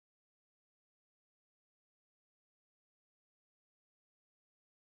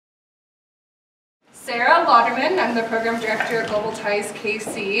Sarah Lauderman. I'm the Program Director at Global Ties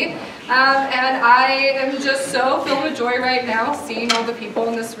KC. And I am just so filled with joy right now seeing all the people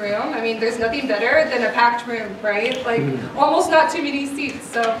in this room. I mean, there's nothing better than a packed room, right? Like, almost not too many seats.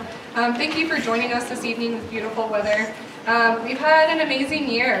 So thank you for joining us this evening with beautiful weather. We've had an amazing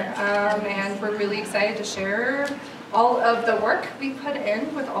year, and we're really excited to share all of the work we put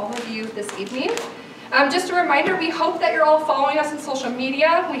in with all of you this evening. Just a reminder, we hope that you're all following us on social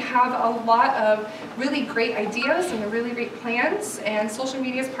media. We have a lot of really great ideas and really great plans, and social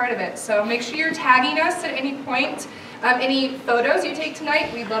media is part of it. So make sure you're tagging us at any point. Any photos you take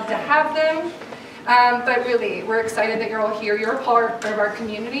tonight, we'd love to have them. But really, we're excited that you're all here. You're a part of our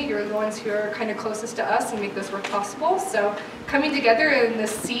community. You're the ones who are kind of closest to us and make this work possible. So coming together in the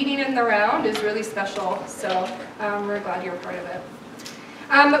seating in the round is really special. So we're glad you're a part of it.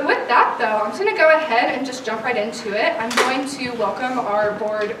 With that, though, I'm just going to go ahead and just jump right into it. I'm going to welcome our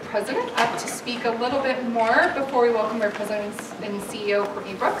board president up to speak a little bit more before we welcome our president and CEO,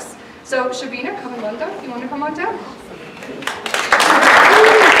 Courtney Brooks. So, Shabina Kamalunda, if you want to come on down.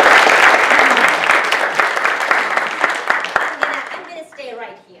 I'm going to stay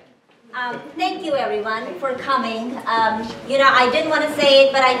right here. Thank you, everyone, for coming. I didn't want to say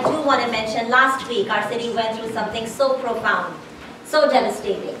it, but I do want to mention last week our city went through something so profound. So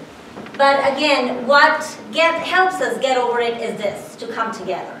devastating. But again, what helps us get over it is this, to come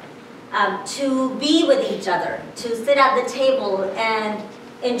together, to be with each other, to sit at the table and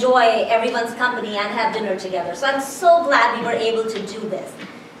enjoy everyone's company and have dinner together. So I'm so glad we were able to do this.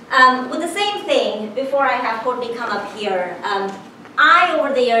 With the same thing, before I have Courtney come up here, I,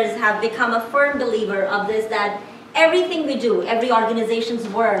 over the years, have become a firm believer of this, that everything we do, every organization's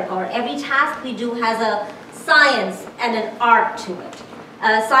work, or every task we do has a science and an art to it.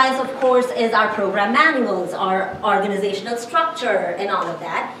 Science, of course, is our program manuals, our organizational structure, and all of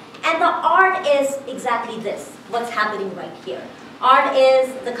that. And the art is exactly this, what's happening right here. Art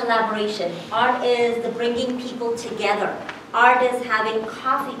is the collaboration. Art is the bringing people together. Art is having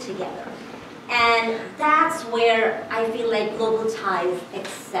coffee together. And that's where I feel like Global Ties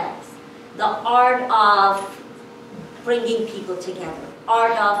excels. The art of bringing people together.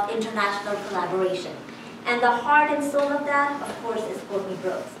 Art of international collaboration. And the heart and soul of that, of course, is Courtney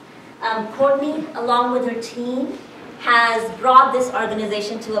Brooks. Courtney, along with her team, has brought this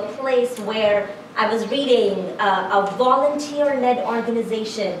organization to a place where I was reading a volunteer-led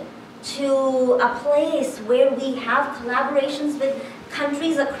organization to a place where we have collaborations with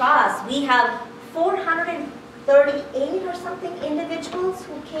countries across. We have 438 or something individuals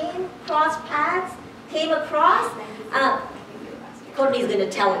who came across. Courtney's going to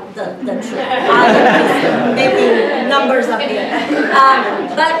tell the truth. I'm making numbers up here.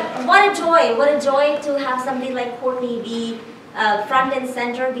 But what a joy to have somebody like Courtney be front and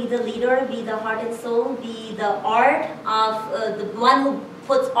center, be the leader, be the heart and soul, be the art of the one who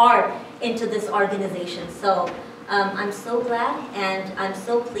puts art into this organization. So I'm so glad and I'm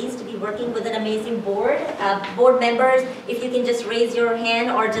so pleased to be working with an amazing board. Board members, if you can just raise your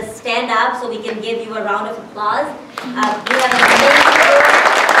hand or just stand up so we can give you a round of applause. We have an amazing board.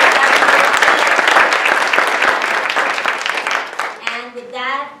 And with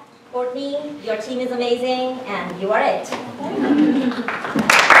that, Courtney, your team is amazing and you are it.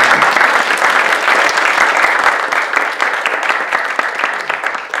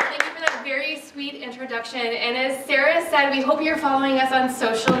 Introduction, and as Sarah said, we hope you're following us on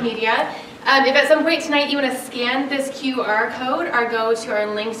social media. If at some point tonight you want to scan this QR code or go to our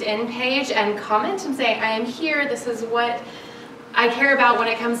LinkedIn page and comment and say, I am here, this is what I care about when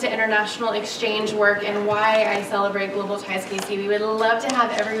it comes to international exchange work and why I celebrate Global Ties KC. We would love to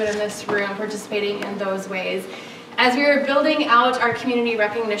have everyone in this room participating in those ways. As we are building out our community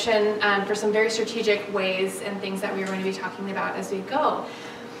recognition for some very strategic ways and things that we are going to be talking about as we go.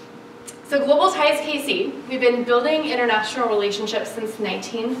 So Global Ties KC, we've been building international relationships since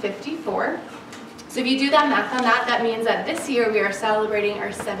 1954. So if you do that math on that, that means that this year we are celebrating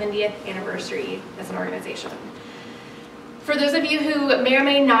our 70th anniversary as an organization. For those of you who may or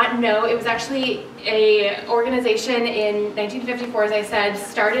may not know, it was actually an organization in 1954, as I said,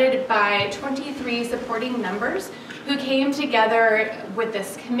 started by 23 supporting members who came together with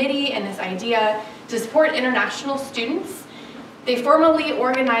this committee and this idea to support international students. They formally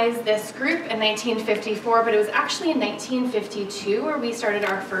organized this group in 1954, but it was actually in 1952 where we started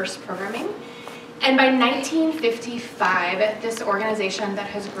our first programming. And by 1955, this organization that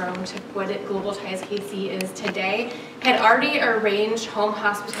has grown to what Global Ties KC is today had already arranged home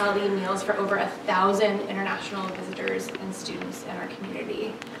hospitality meals for over 1,000 international visitors and students in our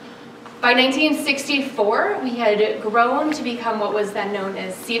community. By 1964, we had grown to become what was then known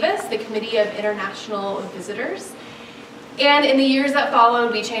as CVIS, the Committee of International Visitors. And in the years that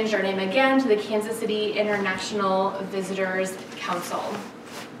followed, we changed our name again to the Kansas City International Visitors Council.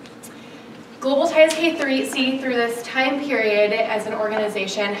 Global Ties K3C through this time period as an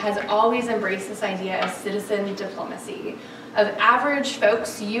organization has always embraced this idea of citizen diplomacy, of average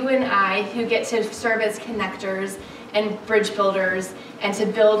folks, you and I, who get to serve as connectors and bridge builders and to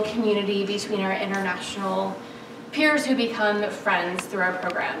build community between our international peers who become friends through our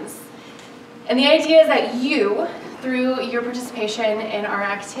programs. And the idea is that you, through your participation in our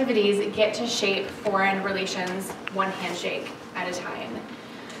activities, get to shape foreign relations one handshake at a time.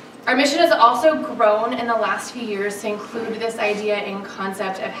 Our mission has also grown in the last few years to include this idea and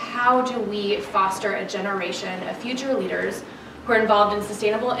concept of how do we foster a generation of future leaders who are involved in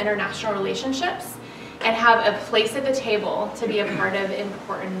sustainable international relationships and have a place at the table to be a part of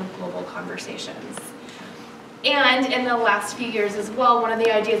important global conversations. And in the last few years as well, one of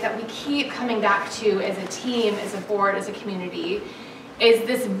the ideas that we keep coming back to as a team, as a board, as a community, is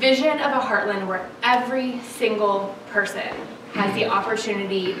this vision of a heartland where every single person has the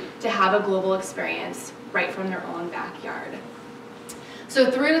opportunity to have a global experience right from their own backyard. So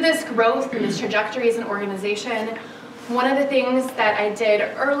through this growth and this trajectory as an organization, one of the things that I did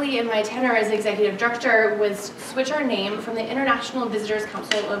early in my tenure as executive director was switch our name from the International Visitors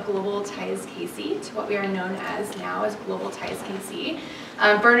Council of Global Ties KC to what we are known as now as Global Ties KC.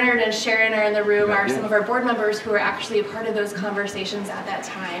 Bernard and Sharon are in the room, are some of our board members who were actually a part of those conversations at that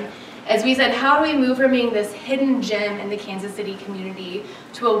time. As we said, how do we move from being this hidden gem in the Kansas City community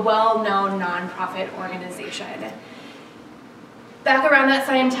to a well-known nonprofit organization? Back around that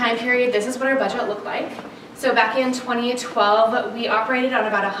same time period, this is what our budget looked like. So back in 2012, we operated on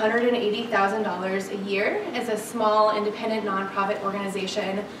about $180,000 a year as a small independent nonprofit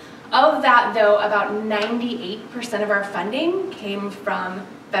organization. Of that, though, about 98% of our funding came from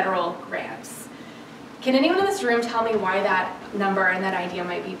federal grants. Can anyone in this room tell me why that number and that idea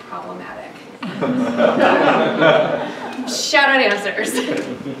might be problematic? Shout out answers.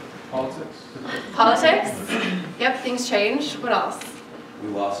 Politics. Politics? Yep, things change. What else? We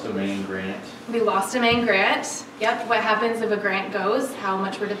lost a main grant. We lost a main grant. Yep, what happens if a grant goes? How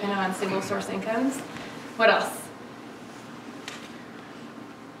much we're dependent on single source incomes. What else?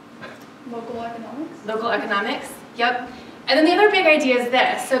 Local economics? Local economics, yep. And then the other big idea is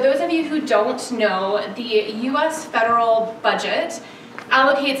this. So those of you who don't know, the US federal budget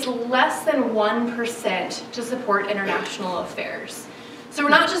allocates less than 1% to support international affairs. So we're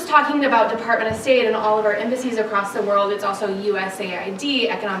not just talking about Department of State and all of our embassies across the world, it's also USAID,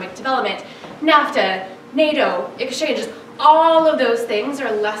 economic development, NAFTA, NATO, exchanges, all of those things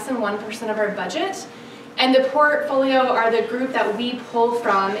are less than 1% of our budget. And the portfolio, or the group that we pull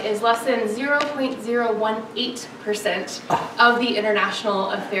from, is less than 0.018% of the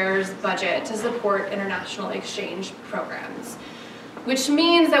international affairs budget to support international exchange programs. Which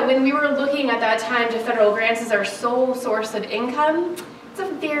means that when we were looking at that time to federal grants as our sole source of income, it's a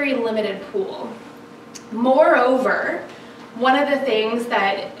very limited pool. Moreover, one of the things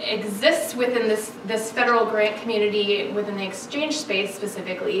that exists within this federal grant community, within the exchange space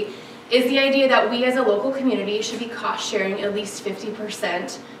specifically, is the idea that we as a local community should be cost sharing at least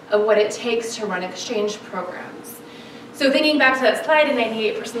 50% of what it takes to run exchange programs. So thinking back to that slide and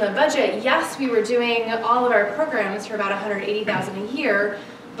 98% of the budget, yes, we were doing all of our programs for about $180,000 a year,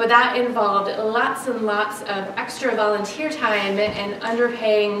 but that involved lots and lots of extra volunteer time and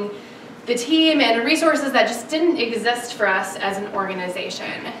underpaying the team and resources that just didn't exist for us as an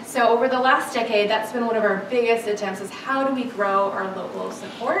organization. So over the last decade, that's been one of our biggest attempts, is how do we grow our local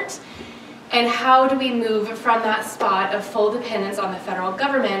support? And how do we move from that spot of full dependence on the federal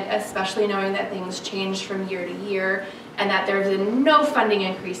government, especially knowing that things change from year to year and that there's been no funding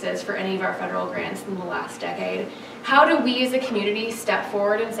increases for any of our federal grants in the last decade. How do we as a community step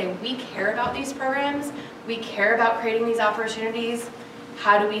forward and say, we care about these programs, we care about creating these opportunities,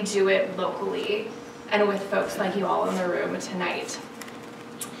 how do we do it locally and with folks like you all in the room tonight?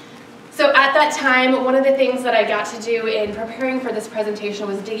 So at that time, one of the things that I got to do in preparing for this presentation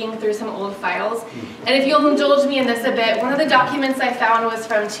was digging through some old files. And if you'll indulge me in this a bit, one of the documents I found was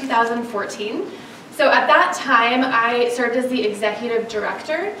from 2014. So at that time, I served as the executive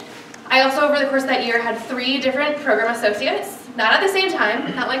director. I also, over the course of that year, had 3 different program associates, not at the same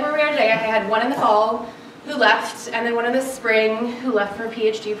time, not like where we are today. I had one in the fall who left, and then one in the spring who left for a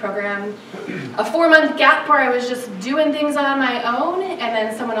PhD program. A 4-month gap where I was just doing things on my own, and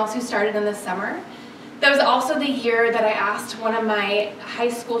then someone else who started in the summer. That was also the year that I asked one of my high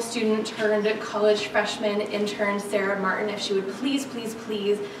school student turned college freshman intern, Sarah Martin, if she would please, please,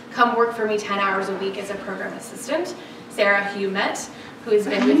 please come work for me 10 hours a week as a program assistant. Sarah, who you met, who has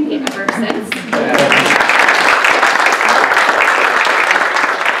been with me ever since.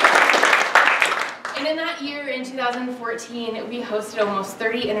 And in that year, in 2014, we hosted almost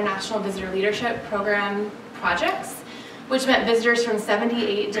 30 International Visitor Leadership Program projects, which met visitors from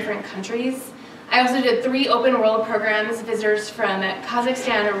 78 different countries. I also did 3 open world programs, visitors from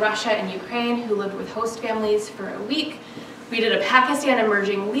Kazakhstan, Russia, and Ukraine who lived with host families for a week. We did a Pakistan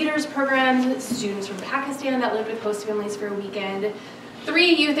Emerging Leaders program, students from Pakistan that lived with host families for a weekend.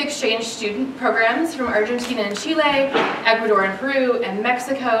 3 youth exchange student programs from Argentina and Chile, Ecuador and Peru, and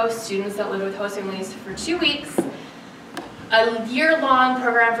Mexico, students that lived with host families for 2 weeks. A year-long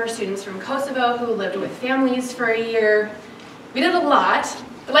program for students from Kosovo who lived with families for a year. We did a lot.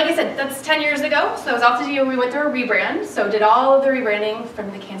 But like I said, that's 10 years ago, so it was also the year we went through a rebrand, so did all of the rebranding from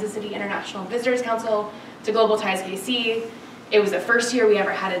the Kansas City International Visitors Council to Global Ties KC. It was the first year we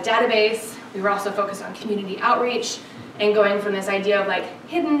ever had a database. We were also focused on community outreach and going from this idea of like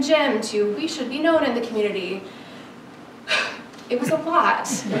hidden gem to we should be known in the community. It was a lot.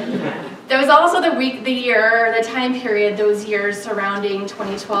 There was also the time period, those years surrounding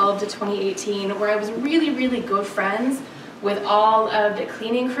 2012 to 2018, where I was really, really good friends with all of the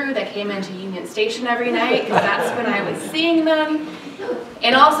cleaning crew that came into Union Station every night, because that's when I was seeing them.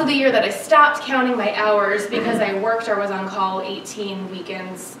 And also the year that I stopped counting my hours because I worked or was on call 18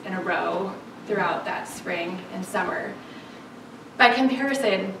 weekends in a row throughout that spring and summer. By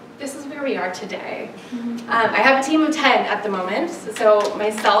comparison, this is where we are today. I have a team of 10 at the moment, so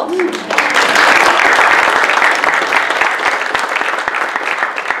myself,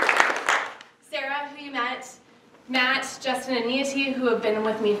 Sarah, who you met, Matt, Justin, and Niati, who have been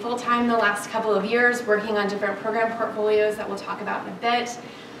with me full-time the last couple of years, working on different program portfolios that we'll talk about in a bit.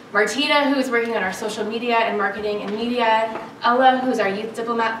 Martina, who's working on our social media and marketing and media. Ella, who's our Youth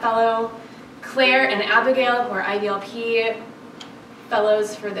Diplomat Fellow. Claire and Abigail, who are IVLP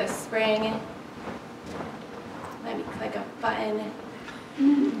Fellows for this spring. Let me click a button.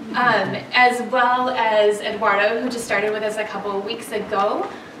 As well as Eduardo, who just started with us a couple of weeks ago,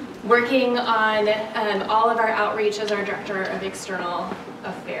 working on all of our outreach as our Director of External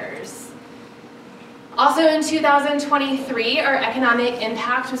Affairs. Also in 2023, our economic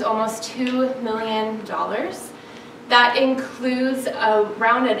impact was almost $2 million. That includes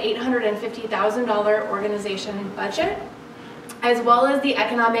around an $850,000 organization budget, as well as the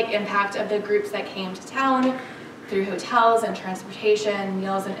economic impact of the groups that came to town through hotels and transportation,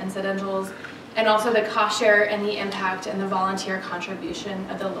 meals and incidentals, and also the cost share and the impact and the volunteer contribution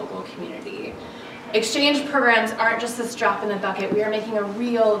of the local community. Exchange programs aren't just this drop in the bucket. We are making a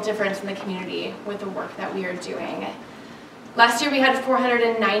real difference in the community with the work that we are doing. Last year we had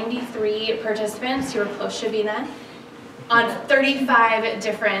 493 participants who were close Shabina on 35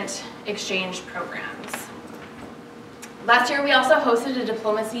 different exchange programs. Last year we also hosted a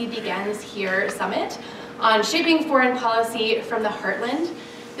Diplomacy Begins Here Summit on shaping foreign policy from the heartland.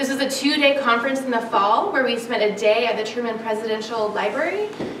 This was a 2-day conference in the fall where we spent a day at the Truman Presidential Library,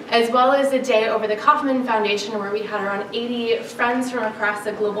 as well as a day over the Kauffman Foundation where we had around 80 friends from across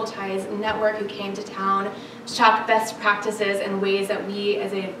the Global Ties network who came to town to talk best practices and ways that we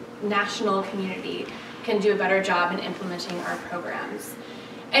as a national community can do a better job in implementing our programs.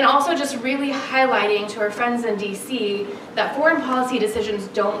 And also just really highlighting to our friends in DC that foreign policy decisions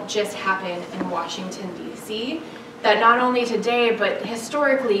don't just happen in Washington, DC. That not only today, but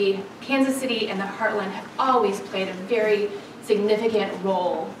historically, Kansas City and the Heartland have always played a very significant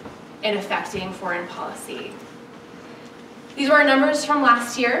role in affecting foreign policy. These were our numbers from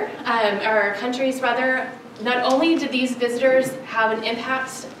last year, our countries rather. Not only did these visitors have an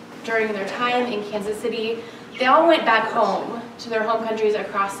impact during their time in Kansas City, they all went back home to their home countries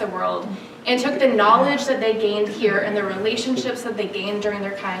across the world and took the knowledge that they gained here and the relationships that they gained during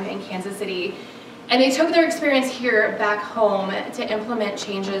their time in Kansas City, and they took their experience here back home to implement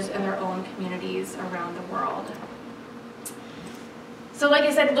changes in their own communities around the world. So like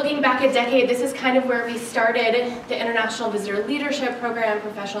I said, looking back a decade, this is kind of where we started the International Visitor Leadership Program,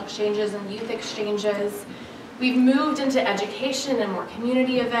 professional exchanges and youth exchanges. We've moved into education and more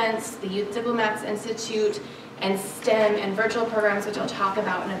community events, the Youth Diplomats Institute, and STEM and virtual programs, which I'll talk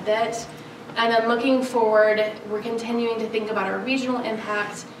about in a bit. And then looking forward, we're continuing to think about our regional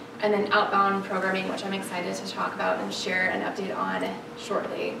impact and then outbound programming, which I'm excited to talk about and share an update on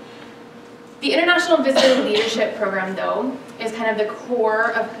shortly. The International Visitor Leadership Program, though, is kind of the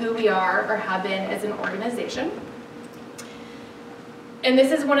core of who we are or have been as an organization. And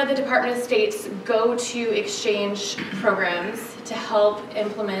this is one of the Department of State's go-to exchange programs to help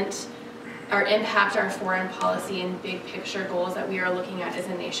implement or impact our foreign policy and big picture goals that we are looking at as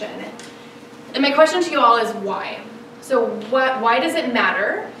a nation. And my question to you all is why? So why does it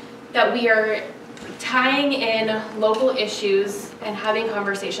matter that we are tying in local issues and having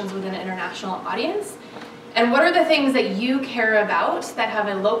conversations with an international audience? And what are the things that you care about that have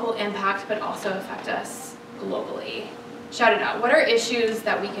a local impact but also affect us globally? Shout it out. What are issues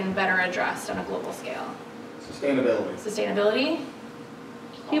that we can better address on a global scale? Sustainability. Sustainability.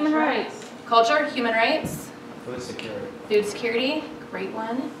 Human rights. Culture, human rights. Food security. Food security, great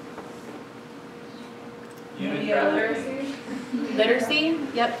one. Literacy,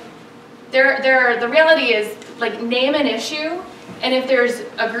 yep. The reality is, like, name an issue, and if there's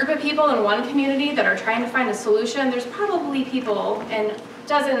a group of people in one community that are trying to find a solution, there's probably people in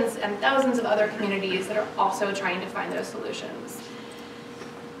dozens and thousands of other communities that are also trying to find those solutions.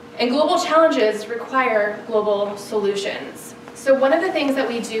 And global challenges require global solutions. So one of the things that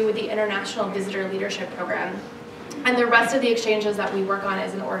we do with the International Visitor Leadership Program and the rest of the exchanges that we work on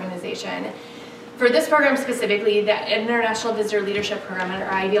as an organization, for this program specifically, the International Visitor Leadership Program, or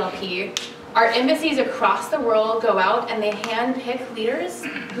IVLP, our embassies across the world go out and they handpick leaders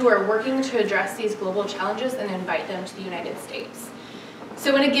who are working to address these global challenges and invite them to the United States.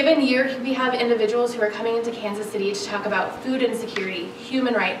 So in a given year, we have individuals who are coming into Kansas City to talk about food insecurity,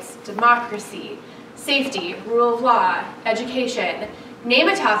 human rights, democracy, safety, rule of law, education. Name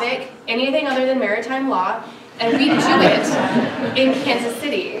a topic, anything other than maritime law, and we do it in Kansas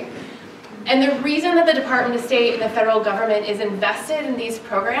City. And the reason that the Department of State and the federal government is invested in these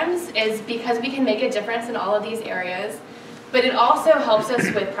programs is because we can make a difference in all of these areas, but it also helps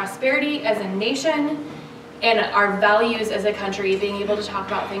us with prosperity as a nation and our values as a country, being able to talk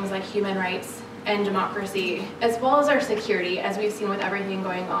about things like human rights and democracy, as well as our security, as we've seen with everything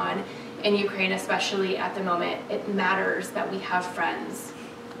going on in Ukraine, especially at the moment. It matters that we have friends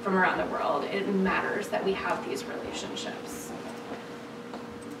from around the world. It matters that we have these relationships.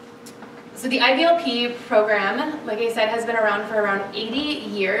 So the IVLP program, like I said, has been around for around 80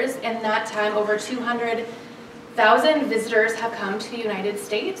 years. In that time, over 200,000 visitors have come to the United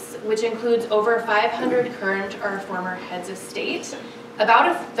States, which includes over 500 current or former heads of state.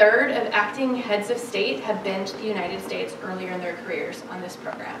 About a third of acting heads of state have been to the United States earlier in their careers on this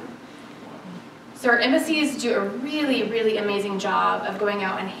program. So our embassies do a really, really amazing job of going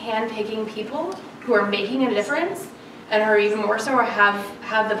out and handpicking people who are making a difference and are even more so, or have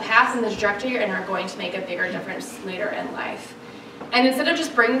the path and the trajectory and are going to make a bigger difference later in life. And instead of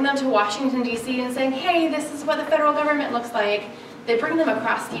just bringing them to Washington, D.C. and saying, hey, this is what the federal government looks like, they bring them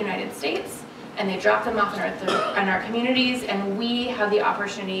across the United States and they drop them off in our communities, and we have the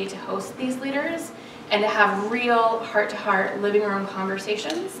opportunity to host these leaders and to have real heart-to-heart living room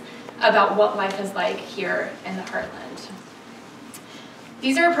conversations about what life is like here in the Heartland.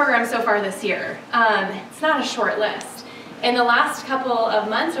 These are our programs so far this year. It's not a short list. In the last couple of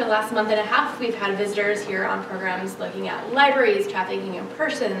months, or the last month and a half, we've had visitors here on programs looking at libraries, trafficking in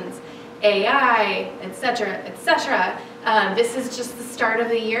persons, AI, etc., etc. This is just the start of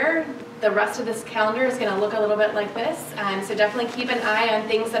the year. The rest of this calendar is going to look a little bit like this. So definitely keep an eye on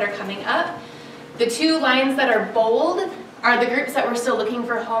things that are coming up. The two lines that are bold are the groups that we're still looking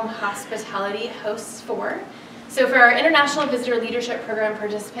for home hospitality hosts for. So for our International Visitor Leadership Program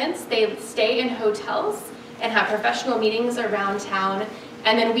participants, they stay in hotels and have professional meetings around town,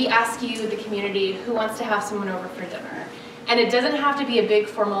 and then we ask you, the community, who wants to have someone over for dinner. And it doesn't have to be a big,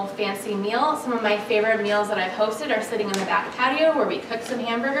 formal, fancy meal. Some of my favorite meals that I've hosted are sitting on the back patio where we cook some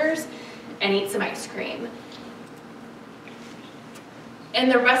hamburgers and eat some ice cream.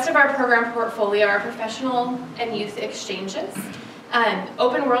 And the rest of our program portfolio are professional and youth exchanges.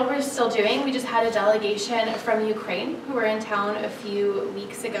 Open World we're still doing. We just had a delegation from Ukraine who were in town a few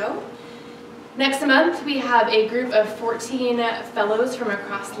weeks ago. Next month, we have a group of 14 fellows from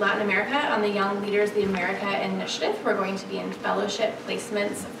across Latin America on the Young Leaders of the America Initiative. We're going to be in fellowship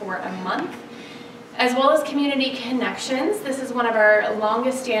placements for a month, as well as Community Connections. This is one of our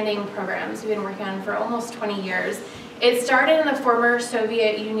longest standing programs we've been working on for almost 20 years. It started in the former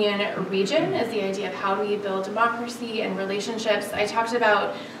Soviet Union region as the idea of how do we build democracy and relationships. I talked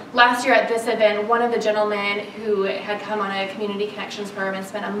about last year at this event, one of the gentlemen who had come on a Community Connections program and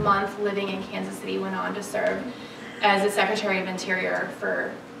spent a month living in Kansas City went on to serve as the Secretary of Interior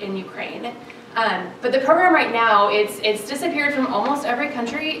in Ukraine. But the program right now, it's disappeared from almost every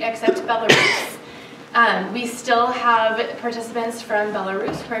country except Belarus. We still have participants from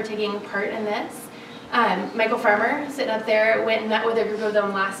Belarus who are taking part in this. Michael Farmer, sitting up there, went and met with a group of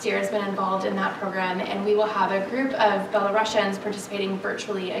them last year, has been involved in that program, and we will have a group of Belarusians participating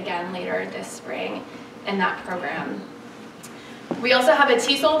virtually again later this spring in that program. We also have a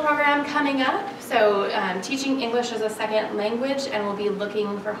TESOL program coming up, so teaching English as a second language, and we'll be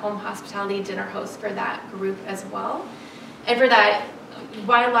looking for home hospitality dinner hosts for that group as well. And for that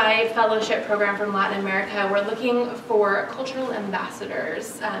Wildlife Fellowship program from Latin America, we're looking for cultural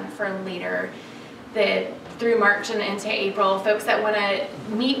ambassadors for later, through March and into April, folks that want to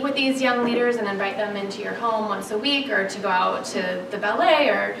meet with these young leaders and invite them into your home once a week, or to go out to the ballet,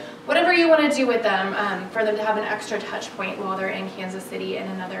 or whatever you want to do with them, for them to have an extra touch point while they're in Kansas City,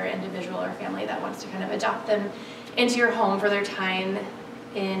 and another individual or family that wants to kind of adopt them into your home for their time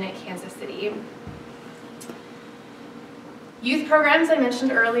in Kansas City. Youth programs I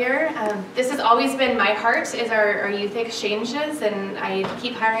mentioned earlier. This has always been my heart, is our youth exchanges, and I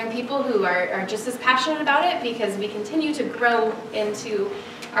keep hiring people who are just as passionate about it, because we continue to grow into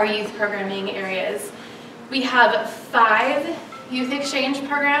our youth programming areas. We have 5 youth exchange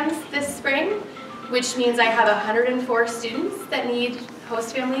programs this spring, which means I have 104 students that need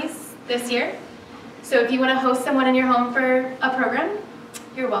host families this year. So if you want to host someone in your home for a program,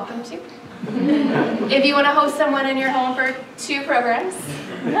 you're welcome to. If you want to host someone in your home for 2 programs,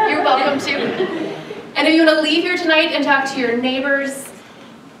 you're welcome to. And if you want to leave here tonight and talk to your neighbors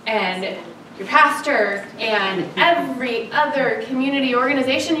and your pastor and every other community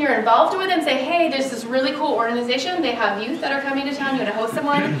organization you're involved with, and say, hey, there's this really cool organization, they have youth that are coming to town, you want to host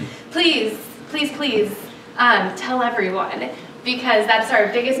someone, please, please, please tell everyone. Because that's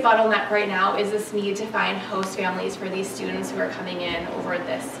our biggest bottleneck right now, is this need to find host families for these students who are coming in over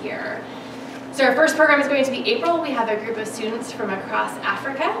this year. So our first program is going to be April. We have a group of students from across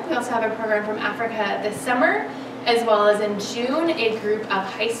Africa. We also have a program from Africa this summer, as well as in June, a group of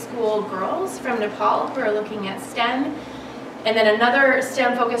high school girls from Nepal who are looking at STEM. And then another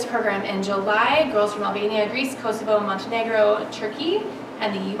STEM-focused program in July, girls from Albania, Greece, Kosovo, Montenegro, Turkey,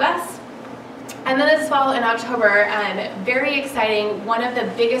 and the US. And then this fall in October, very exciting, one of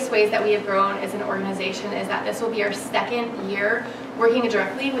the biggest ways that we have grown as an organization is that this will be our 2nd year working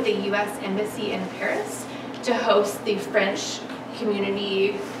directly with the US Embassy in Paris to host the French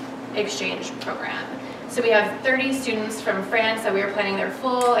Community Exchange Program. So we have 30 students from France that we are planning their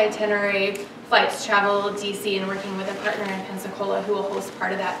full itinerary, flights, travel, DC, and working with a partner in Pensacola who will host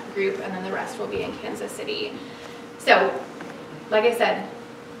part of that group, and then the rest will be in Kansas City. So, like I said,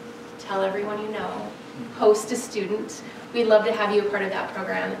 tell everyone you know, host a student. We'd love to have you a part of that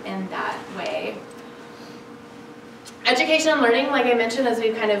program in that way. Education and learning, like I mentioned, as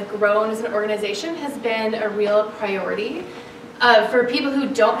we've kind of grown as an organization, has been a real priority. For people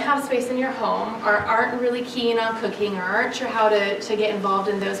who don't have space in your home, or aren't really keen on cooking, or aren't sure how to get involved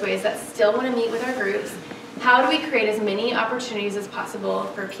in those ways, that still want to meet with our groups, how do we create as many opportunities as possible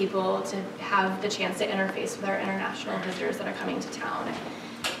for people to have the chance to interface with our international visitors that are coming to town?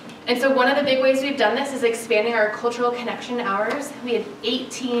 And so one of the big ways we've done this is expanding our cultural connection hours. We had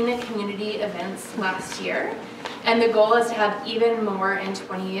 18 community events last year, and the goal is to have even more in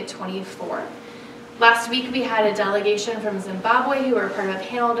 2024. Last week we had a delegation from Zimbabwe who were part of a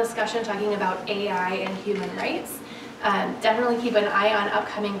panel discussion talking about AI and human rights. Definitely keep an eye on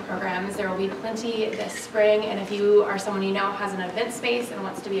upcoming programs. There will be plenty this spring, and if you are someone you know has an event space and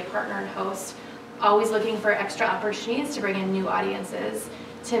wants to be a partner and host, always looking for extra opportunities to bring in new audiences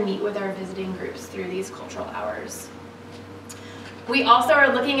to meet with our visiting groups through these cultural hours. We also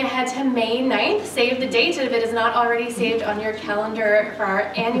are looking ahead to May 9th. Save the date if it is not already saved on your calendar for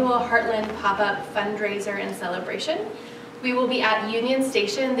our annual Heartland pop-up fundraiser and celebration. We will be at Union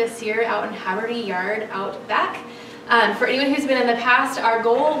Station this year out in Haverty Yard out back. For anyone who's been in the past, our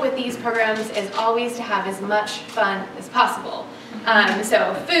goal with these programs is always to have as much fun as possible.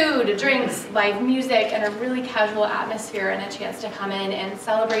 So food, drinks, live music, and a really casual atmosphere, and a chance to come in and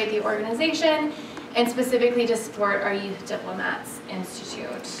celebrate the organization, and specifically to support our Youth Diplomats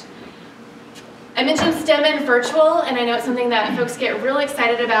Institute. I mentioned STEM and virtual, and I know it's something that folks get real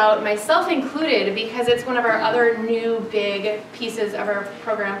excited about, myself included, because it's one of our other new big pieces of our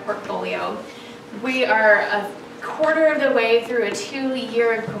program portfolio. We are a quarter of the way through a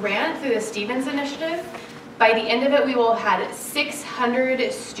 2-year grant through the Stevens Initiative. By the end of it, we will have had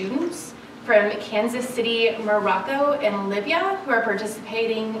 600 students from Kansas City, Morocco, and Libya who are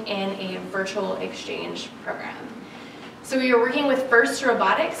participating in a virtual exchange program. So we are working with FIRST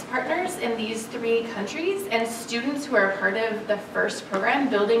Robotics partners in these 3 countries, and students who are part of the FIRST program,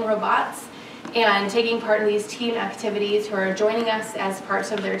 building robots and taking part in these team activities, who are joining us as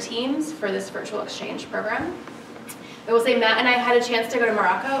parts of their teams for this virtual exchange program. I will say Matt and I had a chance to go to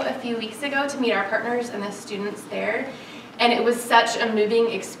Morocco a few weeks ago to meet our partners and the students there. And it was such a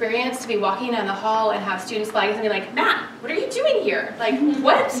moving experience to be walking down the hall and have students flag us and be like, Matt, what are you doing here? Like,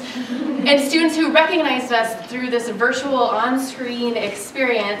 what? And students who recognized us through this virtual on-screen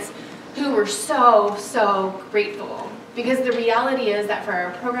experience who were so, so grateful. Because the reality is that for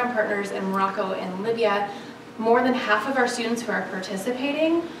our program partners in Morocco and Libya, more than half of our students who are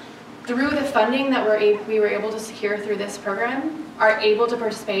participating through the funding that we were able to secure through this program are able to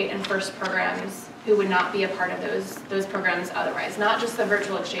participate in FIRST programs who would not be a part of those programs otherwise. Not just the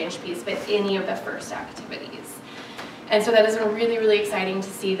virtual exchange piece, but any of the FIRST activities. And so that has been really, really exciting to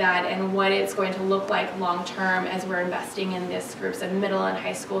see that and what it's going to look like long term as we're investing in these groups of middle and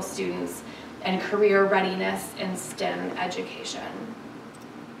high school students and career readiness in STEM education.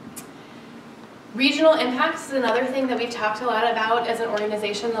 Regional impacts is another thing that we've talked a lot about as an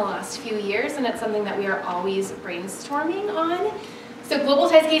organization the last few years, and it's something that we are always brainstorming on. So Global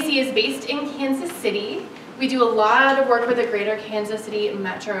Ties KC is based in Kansas City. We do a lot of work with the greater Kansas City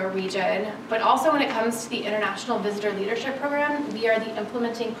metro region, but also when it comes to the International Visitor Leadership Program, we are the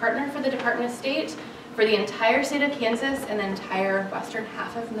implementing partner for the Department of State for the entire state of Kansas and the entire western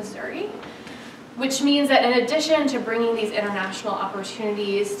half of Missouri. Which means that in addition to bringing these international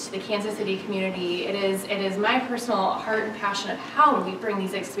opportunities to the Kansas City community, it is my personal heart and passion of how do we bring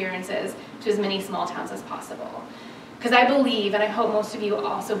these experiences to as many small towns as possible. Because I believe, and I hope most of you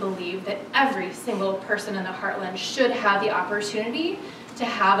also believe, that every single person in the Heartland should have the opportunity to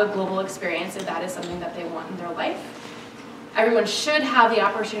have a global experience if that is something that they want in their life. Everyone should have the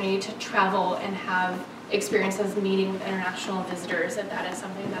opportunity to travel and have experiences meeting with international visitors if that is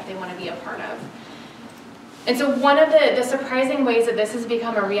something that they want to be a part of. And so one of the surprising ways that this has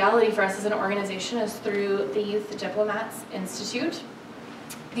become a reality for us as an organization is through the Youth Diplomats Institute.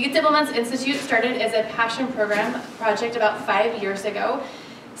 The Youth Diplomats Institute started as a passion program project about 5 years ago.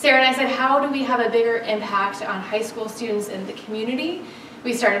 Sarah and I said, how do we have a bigger impact on high school students in the community?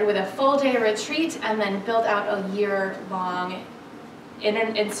 We started with a full-day retreat and then built out a year-long in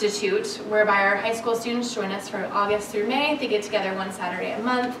an institute whereby our high school students join us from August through May. They get together one Saturday a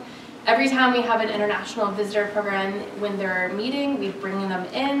month. Every time we have an international visitor program, when they're meeting, we bring them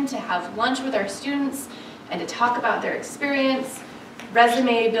in to have lunch with our students and to talk about their experience,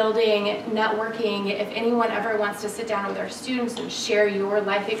 resume building, networking. If anyone ever wants to sit down with our students and share your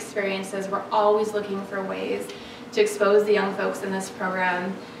life experiences, we're always looking for ways to expose the young folks in this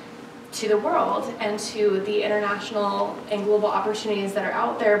program to the world and to the international and global opportunities that are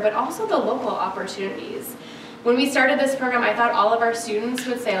out there, but also the local opportunities. When we started this program, I thought all of our students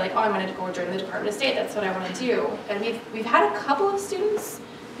would say, like, oh, I'm going to go join the Department of State, that's what I want to do. And we've had a couple of students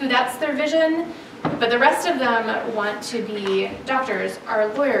who that's their vision, but the rest of them want to be doctors or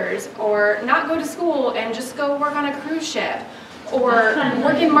lawyers or not go to school and just go work on a cruise ship or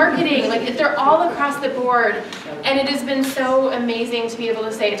work in marketing. Like, they're all across the board, and it has been so amazing to be able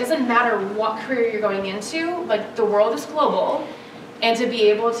to say it doesn't matter what career you're going into, like, the world is global, and to be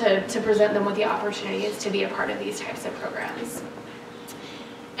able to present them with the opportunities to be a part of these types of programs.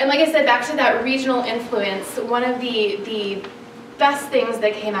 And like I said, back to that regional influence, one of the best things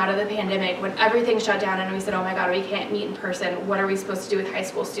that came out of the pandemic when everything shut down and we said, oh my God, we can't meet in person, what are we supposed to do with high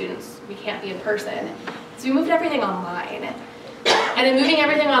school students? We can't be in person. So we moved everything online. And in moving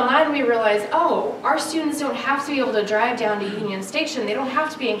everything online, we realized, oh, our students don't have to be able to drive down to Union Station. They don't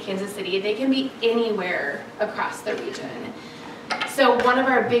have to be in Kansas City. They can be anywhere across the region. So one of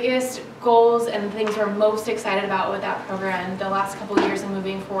our biggest goals and things we're most excited about with that program the last couple of years and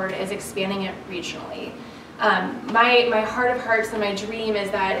moving forward is expanding it regionally. My heart of hearts and my dream is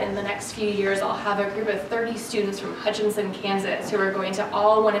that in the next few years I'll have a group of 30 students from Hutchinson, Kansas who are going to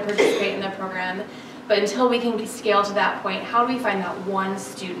all want to participate in the program. But until we can scale to that point, how do we find that one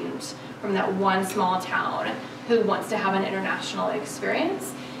student from that one small town who wants to have an international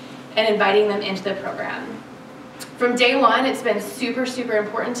experience and inviting them into the program? From day one, it's been super, super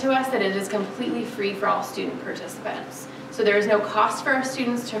important to us that it is completely free for all student participants. So there is no cost for our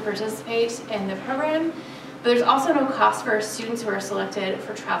students to participate in the program, but there's also no cost for our students who are selected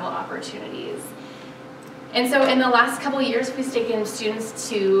for travel opportunities. And so in the last couple of years, we've taken students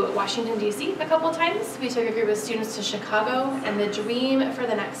to Washington, D.C. a couple times. We took a group of students to Chicago, and the dream for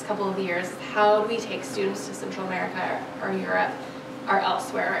the next couple of years is how do we take students to Central America or Europe or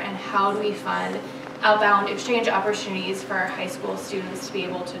elsewhere, and how do we fund outbound exchange opportunities for our high school students to be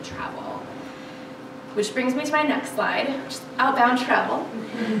able to travel. Which brings me to my next slide, which is outbound travel.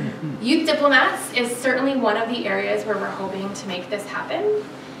 Youth Diplomats is certainly one of the areas where we're hoping to make this happen.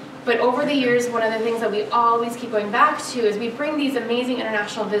 But over the years, one of the things that we always keep going back to is we bring these amazing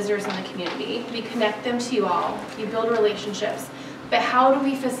international visitors in the community. We connect them to you all, you build relationships. But how do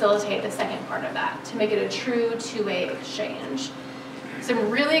we facilitate the second part of that to make it a true two-way exchange? So I'm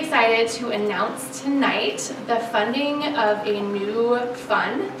really excited to announce tonight the funding of a new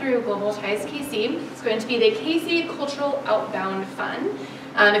fund through Global Ties KC. It's going to be the KC Cultural Outbound Fund.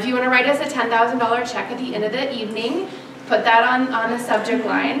 If you want to write us a $10,000 check at the end of the evening, put that on the subject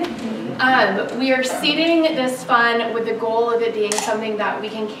line. We are seeding this fund with the goal of it being something that we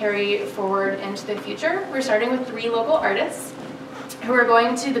can carry forward into the future. We're starting with 3 local artists who are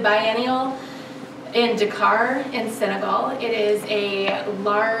going to the biennial in Dakar in Senegal. It is a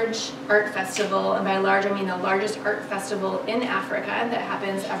large art festival, and by large I mean the largest art festival in Africa that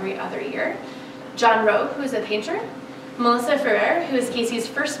happens every other year. John Rowe, who is a painter, Melissa Ferrer, who is KC's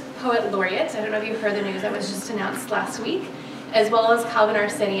first poet laureate. I don't know if you heard the news that was just announced last week, as well as Calvin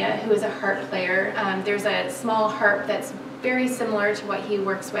Arsenia, who is a harp player. There's a small harp that's very similar to what he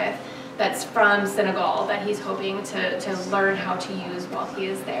works with that's from Senegal that he's hoping to learn how to use while he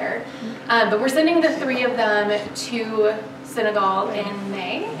is there. But we're sending the 3 of them to Senegal in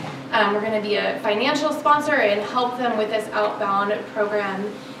May. We're going to be a financial sponsor and help them with this outbound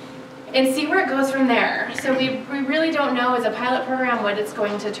program and see where it goes from there. So we really don't know as a pilot program what it's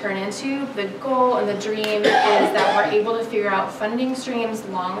going to turn into. The goal and the dream is that we're able to figure out funding streams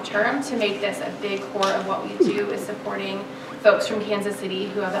long term to make this a big core of what we do, is supporting folks from Kansas City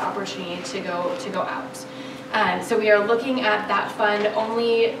who have the opportunity to go out. So we are looking at that fund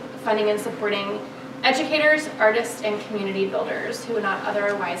only funding and supporting educators, artists, and community builders who would not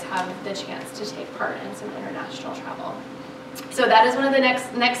otherwise have the chance to take part in some international travel. So that is one of the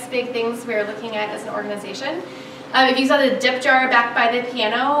next big things we're looking at as an organization. If you saw the dip jar back by the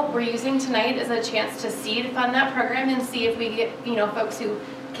piano, we're using tonight as a chance to seed fund that program and see if we get folks who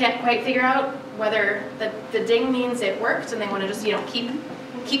can't quite figure out whether the ding means it worked and they want to just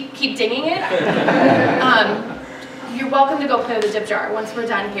keep dinging it. You're welcome to go play with the dip jar once we're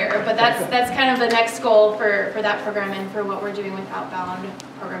done here, but that's kind of the next goal for that program and for what we're doing with outbound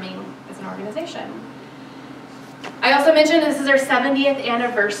programming as an organization. I also mentioned this is our 70th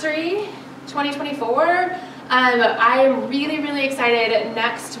anniversary, 2024. I am really excited.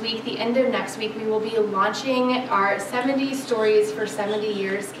 Next week, the end of next week, we will be launching our 70 Stories for 70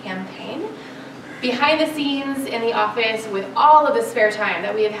 Years campaign. Behind the scenes in the office, with all of the spare time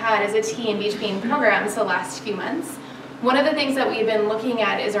that we have had as a team between programs the last few months, one of the things that we've been looking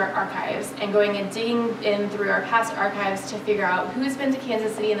at is our archives and going and digging in through our past archives to figure out who's been to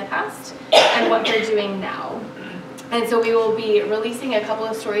Kansas City in the past and what they're doing now. And so we will be releasing a couple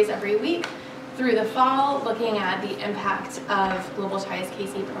of stories every week through the fall, looking at the impact of Global Ties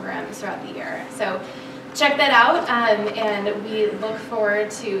KC programs throughout the year. So check that out, and we look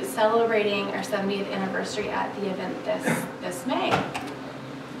forward to celebrating our 70th anniversary at the event this May.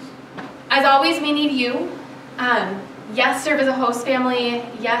 As always, we need you. Yes, serve as a host family.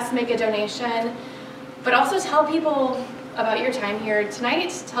 Yes, make a donation. But also tell people about your time here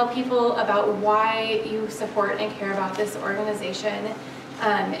tonight. Tell people about why you support and care about this organization,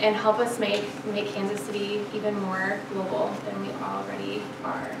 and help us make Kansas City even more global than we already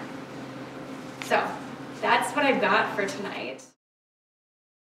are. So that's what I've got for tonight.